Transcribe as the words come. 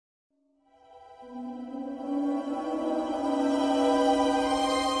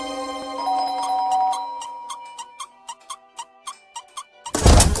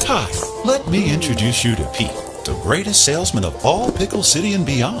Let me introduce you to Pete, the greatest salesman of all Pickle City and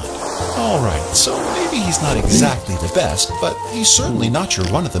beyond. Alright, so maybe he's not exactly the best, but he's certainly not your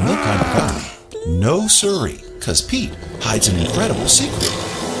run-of-the-mill kind of guy. No siree, cause Pete hides an incredible secret.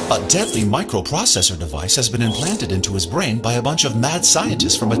 A deadly microprocessor device has been implanted into his brain by a bunch of mad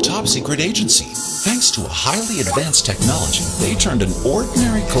scientists from a top-secret agency. Thanks to a highly advanced technology, they turned an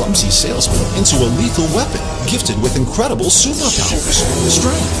ordinary clumsy salesman into a lethal weapon, gifted with incredible superpowers,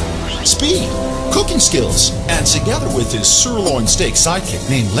 strength, speed, cooking skills, and together with his sirloin steak sidekick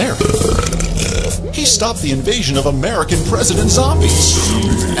named Larry, he stopped the invasion of American president zombies.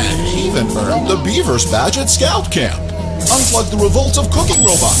 And he even earned the Beaver's badge at Scout Camp. Unplugged the revolt of cooking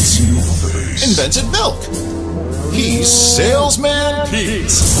robots. Invented milk. He's Salesman Pete.